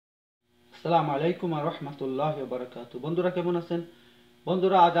আসসালামু আলাইকুম ওয়া রাহমাতুল্লাহি ওয়া বারাকাতুহু। বন্ধুরা কেমন আছেন?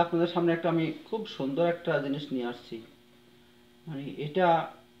 বন্ধুরা আজ আপনাদের সামনে আমি খুব সুন্দর একটা জিনিস নিয়ে আসছি। এটা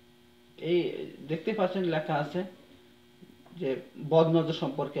এই দেখতে পাচ্ছেন লেখা আছে যে বদনজর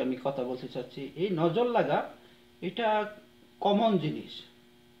সম্পর্কে আমি কথা বলতে চাচ্ছি। এই নজর লাগা এটা কমন জিনিস।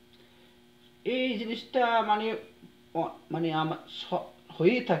 এই জিনিসটা আমার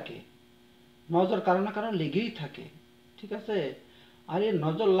হয়েই থাকে। নজর কারো না কারো লেগেই থাকে, ঠিক আছে? আর এই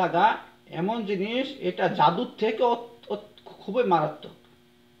নজর লাগা এমন জিনিস, এটা জাদুর থেকে খুবই মারাত্মক।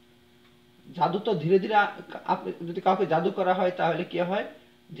 জাদু তো ধীরে ধীরে আপনি যদি কাউকে জাদু করা হয় তাহলে কি হয়,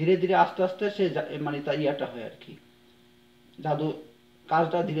 ধীরে ধীরে আস্তে আস্তে সে তার ইয়াটা হয় আর কি, জাদু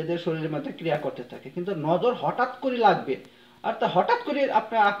কাজটা ধীরে ধীরে শরীরের মধ্যে ক্রিয়া করতে থাকে। কিন্তু নজর হঠাৎ করে লাগবে, আর তা হঠাৎ করে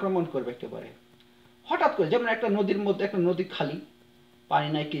আপনার আক্রমণ করবে একেবারে হঠাৎ করে। যেমন একটা নদীর মধ্যে, একটা নদী খালি, পানি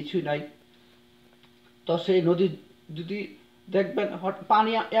নাই, কিছুই নাই। তো সেই নদী যদি দেখবেন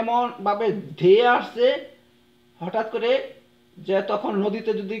পানি এমন ভাবে ধেয়ে আসছে হঠাৎ করে, যে তখন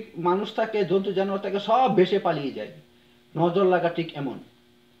নদীতে যদি মানুষ থাকে, জন্তু জানোয়ার থাকে, সব ভেসে পালিয়ে যায়। নজর লাগা ঠিক এমন।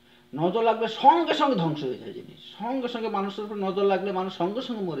 নজর লাগলে সঙ্গে সঙ্গে ধ্বংস হয়ে যায় জিনিস। সঙ্গে সঙ্গে মানুষের উপর নজর লাগলে মানুষ সঙ্গে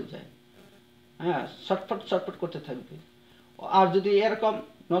সঙ্গে মরে যায়। হ্যাঁ, ছটফট ছটফট করতে থাকবে। আর যদি এরকম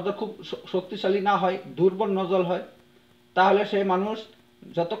নজর খুব শক্তিশালী না হয়, দুর্বল নজর হয়, তাহলে সেই মানুষ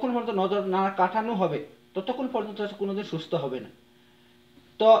যতক্ষণ পর্যন্ত নজর না কাটানো হবে ততক্ষণ পর্যন্ত কোনোদিন সুস্থ হবে না।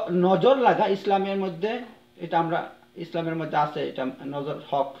 তো নজর লাগা ইসলামের মধ্যে, এটা আমরা ইসলামের মধ্যে আছে, এটা নজর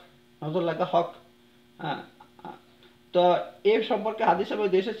হক, নজর লাগা হক। হ্যাঁ, তো এই সম্পর্কে হাদিসের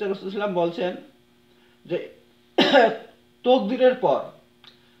মধ্যে এসেছে, রাসূলুল্লাহ বলছেন যে তকদিরের পর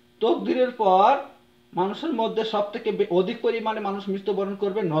তকদিরের পর মানুষের মধ্যে সব থেকে অধিক পরিমাণে মানুষ মৃত্যুবরণ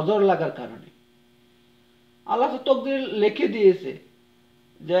করবে নজর লাগার কারণে। আল্লাহ তো তকদির লিখে দিয়েছে,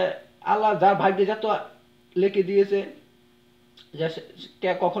 যে আল্লাহ যার ভাগ্যে যত লিখে দিয়েছে যে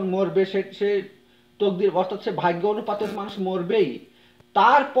কে কখন মরবে, সে তকদির, অর্থাৎ সে ভাগ্য অনুপাতে মানুষ মরবেই।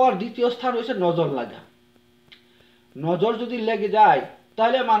 তারপর দ্বিতীয় স্থান হয়েছে নজর লাগা। নজর যদি লেগে যায়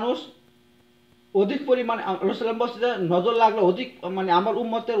তাহলে মানুষ অধিক পরিমাণে, রাসূলুল্লাহ বলছে যে নজর লাগলে অধিক, আমার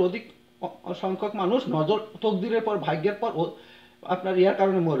উম্মতের অধিক সংখ্যক মানুষ নজর, তকদিরের পর, ভাগ্যের পর আপনার ইয়ার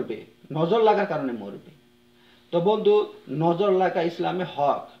কারণে মরবে, নজর লাগার কারণে মরবে। তো বন্ধু, নজর লাগা ইসলামে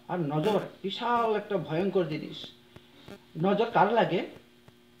হক। আর নজর বিশাল একটা ভয়ঙ্কর জিনিস। নজর কার লাগে?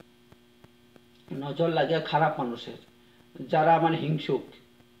 নজর লাগে খারাপ মানুষের, যারা হিংসুক,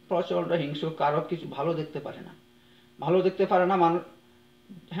 প্রচন্ড হিংসুক, কারো কিছু ভালো দেখতে পারে না, ভালো দেখতে পারে না মানুষ।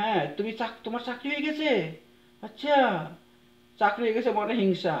 হ্যাঁ, তোমার চাকরি হয়ে গেছে, আচ্ছা, চাকরি হয়ে গেছে মনে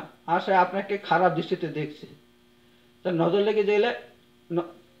হিংসা, আর সে আপনাকে খারাপ দৃষ্টিতে দেখছে। তার নজর লেগে গেলে,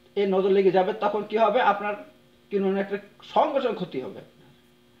 এই নজর লেগে যাবে, তখন কি হবে, আপনার কিন্তু একটা সঙ্গে সঙ্গে ক্ষতি হবে।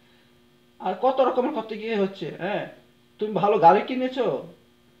 আর কত রকমের ক্ষতি কি হচ্ছে। হ্যাঁ, তুমি ভালো গাড়ি কিনেছো,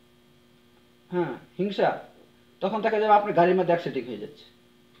 হ্যাঁ, হিংসা, তখন দেখা যাবে আপনার গাড়ির মধ্যে অ্যাক্সিডেন্ট হয়ে যাচ্ছে।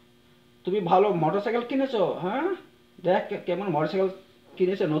 তুমি ভালো মোটরসাইকেল কিনেছো, হ্যাঁ, দেখ কেমন মোটরসাইকেল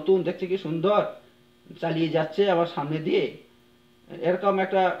কিনেছে, নতুন, দেখছে কি সুন্দর, চালিয়ে যাচ্ছে আবার সামনে দিয়ে, এরকম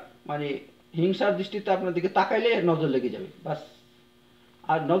একটা মানে হিংসার দৃষ্টিতে আপনার দিকে তাকাইলে নজর লেগে যাবে, বাস।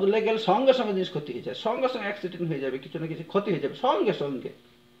 আর নজর লেগে গেলে সঙ্গে সঙ্গে জিনিস ক্ষতি হয়ে যায়, সঙ্গে সঙ্গে অ্যাক্সিডেন্ট হয়ে যাবে, কিছু না কিছু ক্ষতি হয়ে যাবে সঙ্গে সঙ্গে।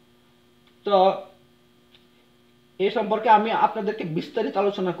 তো এই সম্পর্কে আমি আপনাদেরকে বিস্তারিত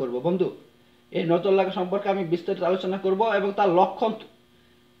আলোচনা করব বন্ধু। এই নজর লাগা সম্পর্কে আমি বিস্তারিত আলোচনা করব, এবং তার লক্ষণ,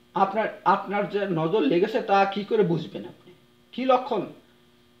 আপনার আপনার যে নজর লেগেছে তা কি করে বুঝবেন আপনি, কি লক্ষণ।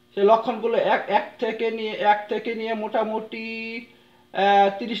 সেই লক্ষণগুলো এক থেকে নিয়ে মোটামুটি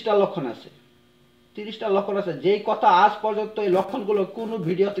 30টা লক্ষণ আছে। 30টা লক্ষণ আছে, যেই কথা আজ পর্যন্ত এই লক্ষণগুলো কোনো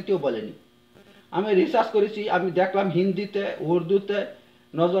ভিডিওতে কেউ বলেনি। আমি রিসার্চ করেছি, আমি দেখলাম হিন্দিতে, উর্দুতে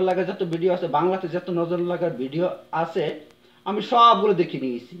নজর লাগার যত ভিডিও আছে, বাংলাতে যত নজর লাগার ভিডিও আছে, আমি সবগুলো দেখে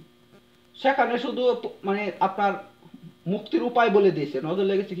নিয়েছি। সেখানে শুধু আপনার মুক্তির উপায় বলে দিয়েছে, নজর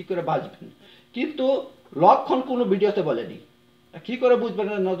লেগেছে কি করে বাঁচবেন, কিন্তু লক্ষণ কোনো ভিডিওতে বলেনি। কি করে বুঝবেন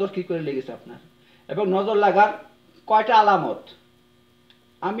নজর কি করে লেগেছে আপনার, এবং নজর লাগার কয়টা আলামত।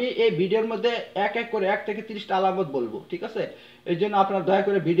 আমি এই ভিডিওর মধ্যে এক এক করে 1 থেকে 30টা আলামত বলবো, ঠিক আছে? এই জন্য আপনারা দয়া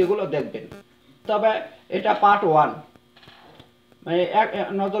করে ভিডিওগুলো দেখবেন। তবে এটা পার্ট 1,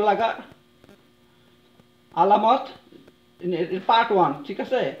 নজর লাগা আলামত, পার্ট 1, ঠিক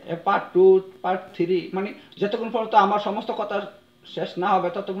আছে? পার্ট 2, পার্ট 3, যতক্ষণ পর্যন্ত আমার সমস্ত কথা শেষ না হবে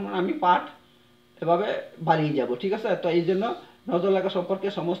ততক্ষণ আমি পার্ট এভাবে বাড়িয়ে যাব, ঠিক আছে? তো এই জন্য নজর লাগা সম্পর্কে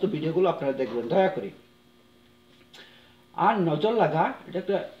সমস্ত ভিডিওগুলো আপনারা দেখবেন দয়া করে। আর নজর লাগা এটা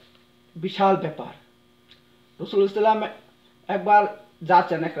একটা বিশাল ব্যাপার। রাসূলুল্লাহ সাল্লাল্লাহু আলাইহি ওয়াসাল্লাম একবার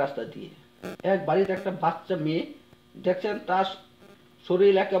যাচ্ছেন এক রাস্তা দিয়ে, এক বাড়িতে একটা বাচ্চা মেয়ে দেখছেন, তার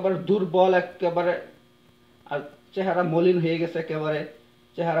শরীর একেবারে দুর্বল, একেবারে, আর চেহারা মলিন হয়ে গেছে একেবারে,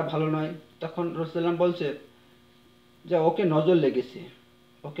 চেহারা ভালো নয়, তখন রসুলাম বলছে যে ওকে নজর লেগেছে,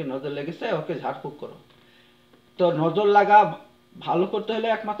 ওকে নজর লেগেছে, ওকে ঝাড়ফুঁক করো। তো নজর লাগা ভালো করতে হলে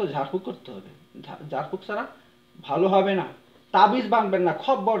একমাত্র ঝাড়ফুঁক করতে হবে, ঝাড়ফুঁক ছাড়া ভালো হবে না। তাবিজ বাঁধবেন না,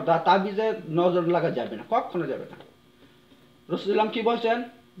 খবরদার তাবিজে নজর লাগা যাবে না, কখনো যাবে না। রসুলাম কি বলছেন,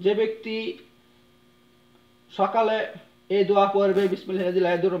 যে ব্যক্তি সকালে এই দোয়া পড়বে, বিসমিল্লাহিল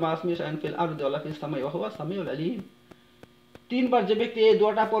ইয়াদুরু মা ইসমিহি শাইউন ফিল আরদি ওয়ালা ফিস সামাই ওয়া হুয়া সামিউল আলিম, তিনবার যে ব্যক্তি এই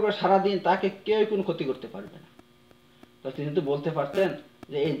দোয়াটা পড়বে সারাদিন, তাকে কেউ কোনো ক্ষতি করতে পারবে না। তো তিনি তো বলতে পারতেন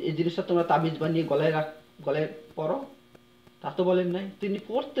যে এই জিনিসটা তোমরা তাবিজ বানিয়ে গলায় পড়ো, তা তো বলেন নাই, তিনি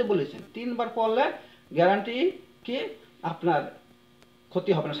পড়তে বলেছেন। তিনবার পড়লে গ্যারান্টি কি আপনার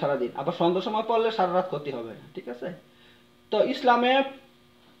ক্ষতি হবে না সারাদিন, আবার সন্ধ্যার সময় পড়লে সারা রাত ক্ষতি হবে না, ঠিক আছে। তো ইসলামে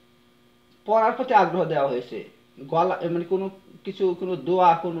পড়ার প্রতি আগ্রহ দেওয়া হয়েছে, গলা মানে কোনো কিছু, কোনো দোয়া,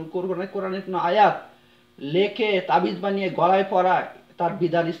 কোনো কোরআনের কোনো আয়াত লেখে তাবিজ বানিয়ে গলায় পড়া, তার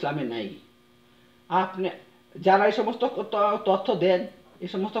বিধান ইসলামে নাই। আপনি যারা এই সমস্ত তথ্য দেন, এই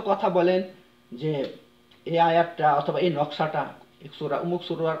সমস্ত কথা বলেন যে এই আয়াতটা অথবা এই নকশাটা সূরা অমুক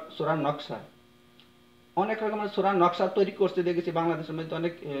সূরার নকশা, অনেক রকমের সূরার নকশা তৈরি করতে দেখেছি বাংলাদেশের মধ্যে।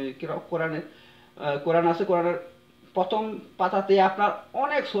 অনেক কোরআন আছে, কোরআনের প্রথম পাতাতে আপনার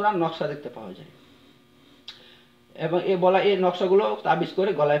অনেক সূরার নকশা দেখতে পাওয়া যায়, এবং এ বলা এই নকশাগুলো তাবিজ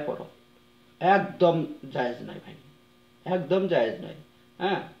করে গলায় পড়ো, একদম জায়েজ নয় ভাই, একদম জায়েজ নয়।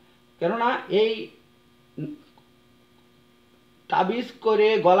 হ্যাঁ, কেননা এই তাবিজ করে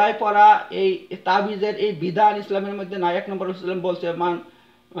গলায় পড়া, এই তাবিজের এই বিধান ইসলামের মধ্যে নাই। এক নম্বর ইসলাম বলছে মান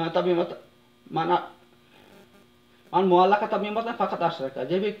তাবিমাত মানা মান মুআল্লাকা তাবিমাতান ফাকাত আশরাকা,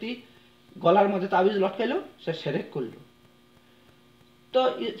 যে ব্যক্তি গলার মধ্যে তাবিজ লটকাইলো সে শিরক করলো। তো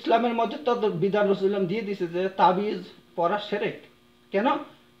ইসলামের মধ্যে তো বিধান রাসূলুল্লাহ দিয়ে দিয়েছে যে তাবিজ পড়া শিরক। কেন?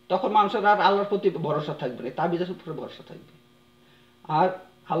 তখন মানুষের আর আল্লাহর প্রতি ভরসা থাকবে না, তাবিজের উপরে ভরসা থাকবে। আর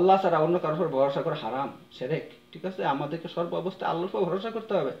আল্লাহ ছাড়া অন্য কারোর উপর ভরসা করা হারাম, শিরক, ঠিক আছে। আমাদেরকে সর্ব অবস্থায় আল্লাহর উপর ভরসা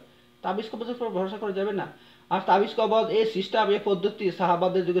করতে হবে, তাবিজ কবজের উপর ভরসা করা যাবে না। আর তাবিজ কবজ এই সিস্টেম, এই পদ্ধতি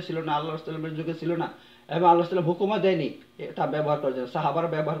সাহাবাদের যুগে ছিল না, আল্লাহ রাসূলের যুগে ছিল না, এবং আল্লাহ রাসূল হুকুমও দেয়নি এটা ব্যবহার করার জন্য, সাহাবারা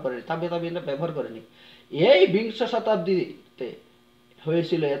ব্যবহার করেনি, তাবিঈনরা ব্যবহার করেনি। এই বিংশ শতাব্দীতে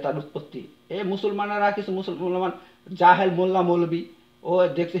হয়েছিল তার উৎপত্তি। এই মুসলমানেরা, কিছু মুসলমান জাহেল মোল্লা মৌলবি, ও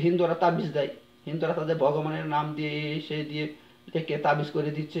দেখছে হিন্দুরা তাবিজ দেয়, হিন্দুরা তাদের ভগবানের নাম দিয়ে সে দিয়ে লিখে তাবিজ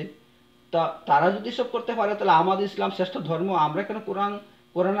করে দিচ্ছে। তা তারা যদি সব করতে পারে, তাহলে আমাদের ইসলাম শ্রেষ্ঠ ধর্ম, আমরা কেন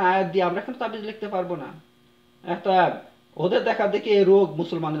কোরআনের আয়াত দিয়ে আমরা কেন তাবিজ লিখতে পারবো না? একটা ওদের দেখা দেখি এই রোগ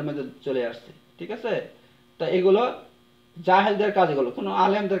মুসলমানদের মধ্যে চলে আসছে, ঠিক আছে। তা এগুলো জাহেলদের কাজ, এগুলো কোনো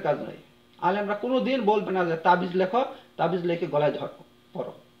আলেমদের কাজ নয়। আলেমরা কোনো দিন বলবে না যে তাবিজ লেখো, তাবিজ লিখে গলায়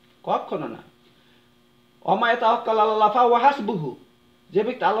পড়ো, কখনো না। অমায় তাওয়াক্কাল আল্লাহ ফাহুয়া হাসবুহু, যে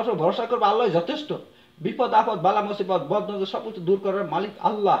ব্যক্তি আল্লাহর উপর ভরসা করবে আল্লাহ যথেষ্ট। বিপদ আপদ বালা মুসিবত বদনজর সব কিছু দূর করার মালিক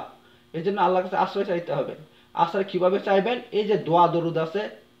আল্লাহ, এই জন্য আল্লাহর কাছে আশ্রয় চাইতে হবে। আশ্রয় কিভাবে চাইবেন? এই যে দোয়া দরুদ আছে,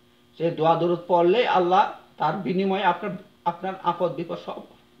 সেই দোয়া দরুদ পড়লে আল্লাহ তার বিনিময়ে আপনার আপদ বিপদ সব,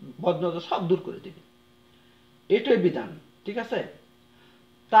 বদনজর সব দূর করে দেবে, এটাই বিধান, ঠিক আছে।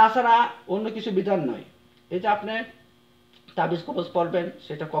 তাছাড়া অন্য কিছু বিধান নয়। এই যে আপনি তাবিজ কবজ পড়বেন,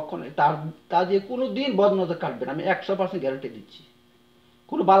 সেটা কখনো তা দিয়ে কোনো দিন বদনজর কাটবেন, আমি 100% গ্যারান্টি দিচ্ছি।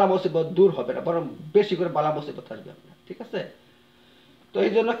 কোনো বালা মুসিবত দূর হবে না, বরং বেশি করে বালা মুসিবত আসবে আপনার, ঠিক আছে। তো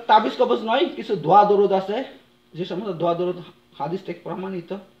এই জন্য তাবিজ কবজ নয়, কিছু দোয়া দরুদ আছে, যে সমস্ত দোয়া দরুদ হাদিস থেকে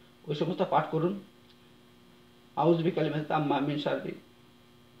প্রমাণিত, ওই সমস্ত পাঠ করুন। আউযু বিকালিমাতি তাম্মা মিন শাররি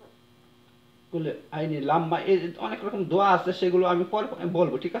কুল্লি আইনি লাম্মা, এই অনেক রকম দোয়া আছে, সেগুলো আমি পরে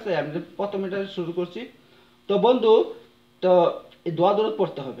বলবো, ঠিক আছে। আমি প্রথম এটা শুরু করছি। তো বন্ধু, তো এই দোয়া দরুদ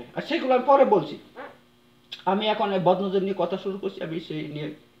পড়তে হবে, আর সেগুলো আমি পরে বলছি। আমি এখন বদনজর নিয়ে কথা শুরু করছি, আমি সেই নিয়ে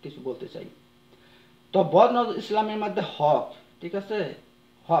কিছু বলতে চাই। তো বদনজর ইসলামের মধ্যে হক, ঠিক আছে,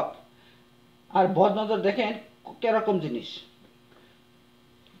 হক। আর বদনজর দেখেন কিরকম জিনিস।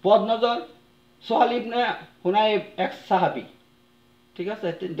 বদনজর সোহাইল ইবনে হুনাইব এক সাহাবী, ঠিক আছে,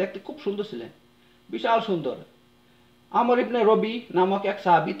 তিনি দেখতে খুব সুন্দর ছিলেন, বিশাল সুন্দর। আমর ইবনে রবি নামক এক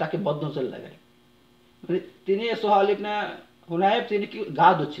সাহাবী তাকে বদনজর লাগায়, মানে তিনি সোহাইল ইবনে হুনাইব, তিনি কি গা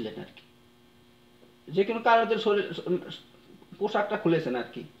ধুচ্ছিলেন আর কি, যে কোনো কারণে শরীর পোশাকটা খুলেছেন আর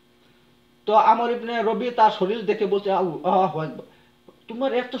কি। তো আমর ইবনে রবি তার শরীর দেখে বলছে, আল্লাহু আকবার,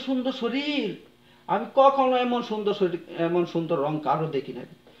 তোমার এত সুন্দর শরীর, আমি কখনো এমন সুন্দর শরীর, এমন সুন্দর রং কারো দেখি না।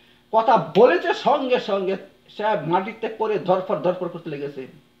 কথা বলেছে, সঙ্গে সঙ্গে সে মাটিতে পড়ে ধরফর ধরফর করতে লেগেছে,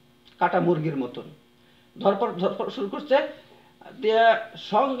 কাটা মুরগির মতন ধরফর ধরফর শুরু করছে। দিয়ে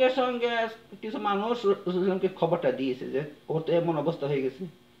সঙ্গে সঙ্গে কিছু মানুষ রাসূলুল্লাহকে খবরটা দিয়েছে যে ওর তো এমন অবস্থা হয়ে গেছে।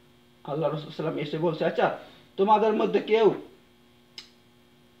 আল্লাহ রাসূল সাল্লাল্লাহু আলাইহি ওয়াসাল্লাম এসে বলছে, আচ্ছা তোমাদের মধ্যে কেউ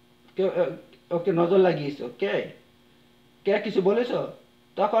কেউ ওকে নজর লাগিয়েছো, কে কে কিছু বলেছো?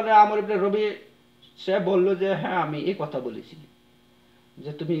 তখন আমর ইবনে রবি সে বলল যে হ্যাঁ আমি এই কথা বলেছি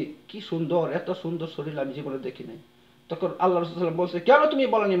যে তুমি কি সুন্দর, এত সুন্দর শরীর আমি জীবনে দেখি নাই। তখন আল্লাহ রাসূল সাল্লাল্লাহু আলাইহি ওয়াসাল্লাম বলছে কেন তুমি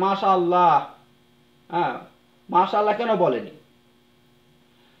বলনি মাশাআল্লাহ? হ্যাঁ, মাশাআল্লাহ কেন বলেনি?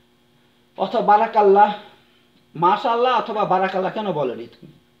 অথবা বারাকাল্লাহ, মাশাআল্লাহ অথবা বারাকাল্লাহ কেন বলেনি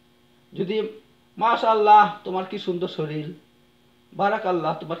তুমি? যদি মাশাআল্লাহ তোমার কি সুন্দর শরীর,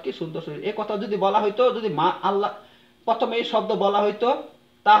 বারাকাল্লাহ তোমার কি সুন্দর শরীর, এই কথা যদি বলা হইতো, যদি মা আল্লাহ প্রথমে এই শব্দ বলা হইতো,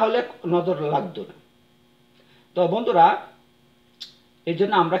 তাহলে নজর লাগতো না। তো বন্ধুরা, এই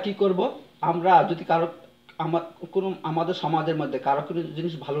জন্য আমরা কি করব, আমরা যদি কারো কোনো আমাদের সমাজের মধ্যে কারো কোনো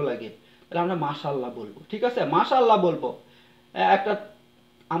জিনিস ভালো লাগে, তাহলে আমরা মাশাআল্লাহ বলবো, ঠিক আছে, মাশাআল্লাহ বলবো। একটা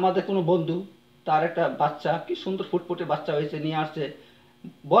আমাদের কোনো বন্ধু, তার একটা বাচ্চা কি সুন্দর ফুটফুটে বাচ্চা হয়েছে, নিয়ে আসছে,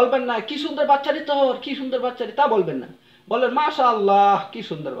 বলবেন না কি সুন্দর বাচ্চাটি তোর, কি সুন্দর বাচ্চাটি, তা বলবেন না। বলবেন মাশাআল্লাহ কি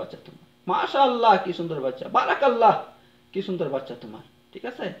সুন্দর বাচ্চা তোমার, মাশাআল্লাহ কি সুন্দর বাচ্চা, বারাকাল্লাহ কি সুন্দর বাচ্চা তোমার, ঠিক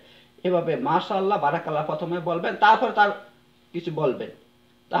আছে। এভাবে মাশাআল্লাহ বারাকাল্লাহ প্রথমে বলবেন, তারপর তার কিছু বলবেন,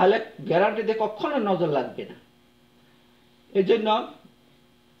 তাহলে গ্যারান্টি দিয়ে কখনো নজর লাগবে না। এই জন্য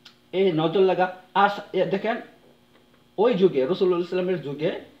এই নজর লাগা। আর দেখেন ওই যুগে, রাসূলুল্লাহ ইসলামের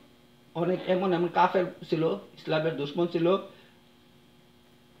যুগে অনেক এমন এমন কাফের ছিল, ইসলামের দুশ্মন ছিল,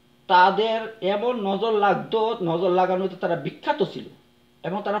 তাদের এমন নজর লাগতো, নজর লাগানোতে তারা বিখ্যাত ছিল,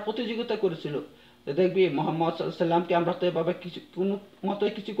 এবং তারা প্রতিযোগিতা করেছিল যে দেখবি মোহাম্মদ সাল্লামকে আমরা তো এভাবে কিছু কোনো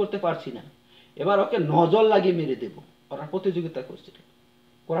মতোই কিছু করতে পারছি না, এবার ওকে নজর লাগিয়ে মেরে দেব, ওরা প্রতিযোগিতা করছিল।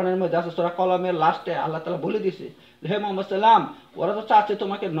 কোরআনের মধ্যে আছে সূরা কলমের লাস্টে আল্লাহ তাআলা বলে দিয়েছে, হে মোহাম্মদ সাল্লাম, ওরা তো চাচ্ছে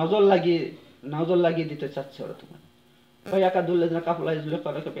তোমাকে নজর লাগিয়ে দিতে চাচ্ছে ওরা তোমার। ফায়াকাদুল্লাযিনা কাফারু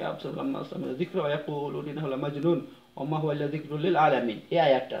ইযলিকুনাকা বিআবসারিহিম লাম্মা সামি'ু যিকরা ওয়া ইয়াকুলুনা ইন্নাহু লামাজনুন ওয়া মা হুয়া ইল্লা যিকরুল লিল আলামিন।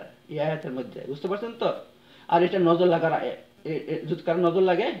 এই আয়াতের মধ্যে বুঝতে পারছেন তো। আর এটা নজর লাগার, যদি কারো নজর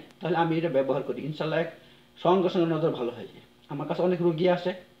লাগে তাহলে আমি এটা ব্যবহার করি, ইনশাআল্লাহ সঙ্গে সঙ্গে নজর ভালো হয়ে যায়। আমার কাছে অনেক রোগী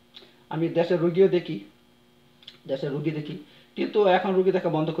আসে, আমি দেশের রোগী দেখি, কিন্তু এখন রোগী দেখা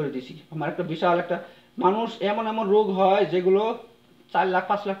বন্ধ করে দিয়েছি। আমার একটা বিশাল একটা মানুষ, এমন এমন রোগ হয় যেগুলো 4 লাখ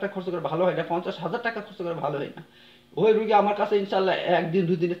 5 লাখ টাকা খরচ করে ভালো হয় না, 50,000 টাকা খরচ করে ভালো হয় না। ওই রোগী আমার কাছে ইনশাল্লাহ 1 দিন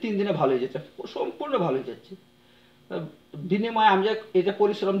 2 দিনে 3 দিনে ভালো হয়ে যাচ্ছে, সম্পূর্ণ ভালো হয়ে যাচ্ছে। বিনিময়ে আমি যে এই যে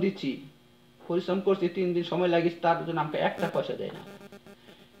পরিশ্রম করছি, 3 দিন সময় লাগিয়েছি, তার জন্য আমাকে একটা পয়সা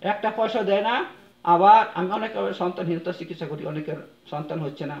দেয় না। আবার আমি অনেক সন্তানহীনতার চিকিৎসা করি, অনেকের সন্তান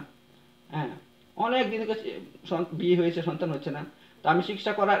হচ্ছে না, হ্যাঁ, অনেক দিন বিয়ে হয়েছে, সন্তান হচ্ছে না। তো আমি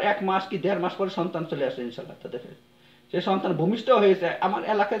চিকিৎসা করার 1 মাস কি 1.5 মাস পরে সন্তান চলে আসে ইনশাল্লাহ তাদের। সে সন্তান ভূমিষ্ঠ হয়েছে, আমার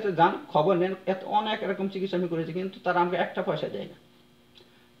এলাকায় যান খবর নেন, অনেক এরকম চিকিৎসা আমি করেছি, কিন্তু তারা আমাকে একটা পয়সা দেয় না।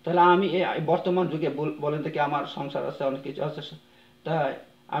 তাহলে আমি এই বর্তমান যুগে বলেন থেকে আমার সংসার আছে, অনেক কিছু আছে, তাই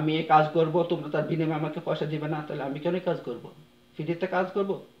আমি এই কাজ করব, তোমরা তার বিনিময়ে আমাকে পয়সা দিবে না, তাহলে আমি কেন কাজ করব? ফ্রিতে কাজ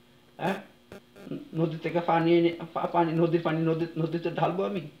করব? হ্যাঁ, নদী থেকে নদীর পানি নদীতে ঢালবো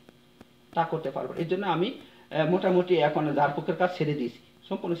আমি? তা করতে পারবো না। এই জন্য আমি মোটামুটি এখন ঝাড়ফুঁকের কাজ ছেড়ে দিয়েছি,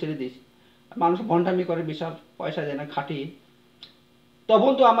 সম্পূর্ণ ছেড়ে দিয়েছি। মানুষ ভণ্ডামি করে, বিশাল পয়সা দেয় না, খাটি। তো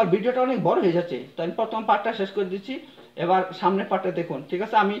বন্ধু, আমার ভিডিওটা অনেক বড় হয়ে যাচ্ছে, তো আমি প্রথম পার্টটা শেষ করে দিচ্ছি, এবার সামনের পার্টটা দেখুন, ঠিক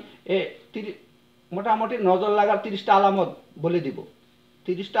আছে। আমি মোটামুটি নজর লাগার 30টা আলামত বলে দিব,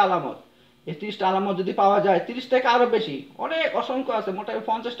 30টা আলামত। এই 30টা আলামত যদি পাওয়া যায়, 30 থেকে আরো বেশি, অনেক অসংখ্য আছে, মোটামুটি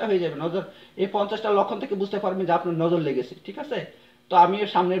 50টা হয়ে যাবে নজর। এই 50টা লক্ষণ থেকে বুঝতে পারবেন যে আপনার নজর লেগেছে, ঠিক আছে। তো আমি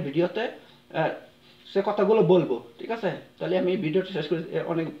সামনের ভিডিওতে সে কথাগুলো বলবো, ঠিক আছে। তাহলে আমি ভিডিওটা শেষ করে,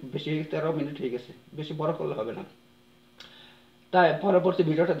 অনেক বেশি 13 মিনিট হয়ে গেছে, বেশি বড় করলে হবে না। তাই পরবর্তী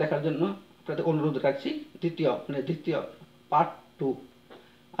ভিডিওটা দেখার জন্য আপনাদের অনুরোধ রাখছি, দ্বিতীয় পার্ট 2।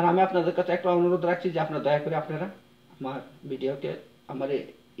 আর আমি আপনাদের কাছে একটা অনুরোধ রাখছি যে আপনারা দয়া করে আপনারা আমার ভিডিওকে, আমার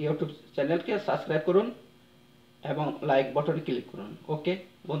ইউটিউব চ্যানেলকে সাবস্ক্রাইব করুন এবং লাইক বাটনে ক্লিক করুন। ওকে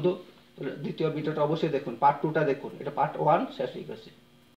বন্ধু, দ্বিতীয় ভিডিওটা অবশ্যই দেখুন, পার্ট 2টা দেখুন, এটা পার্ট 1 শেষ হয়ে গেছে।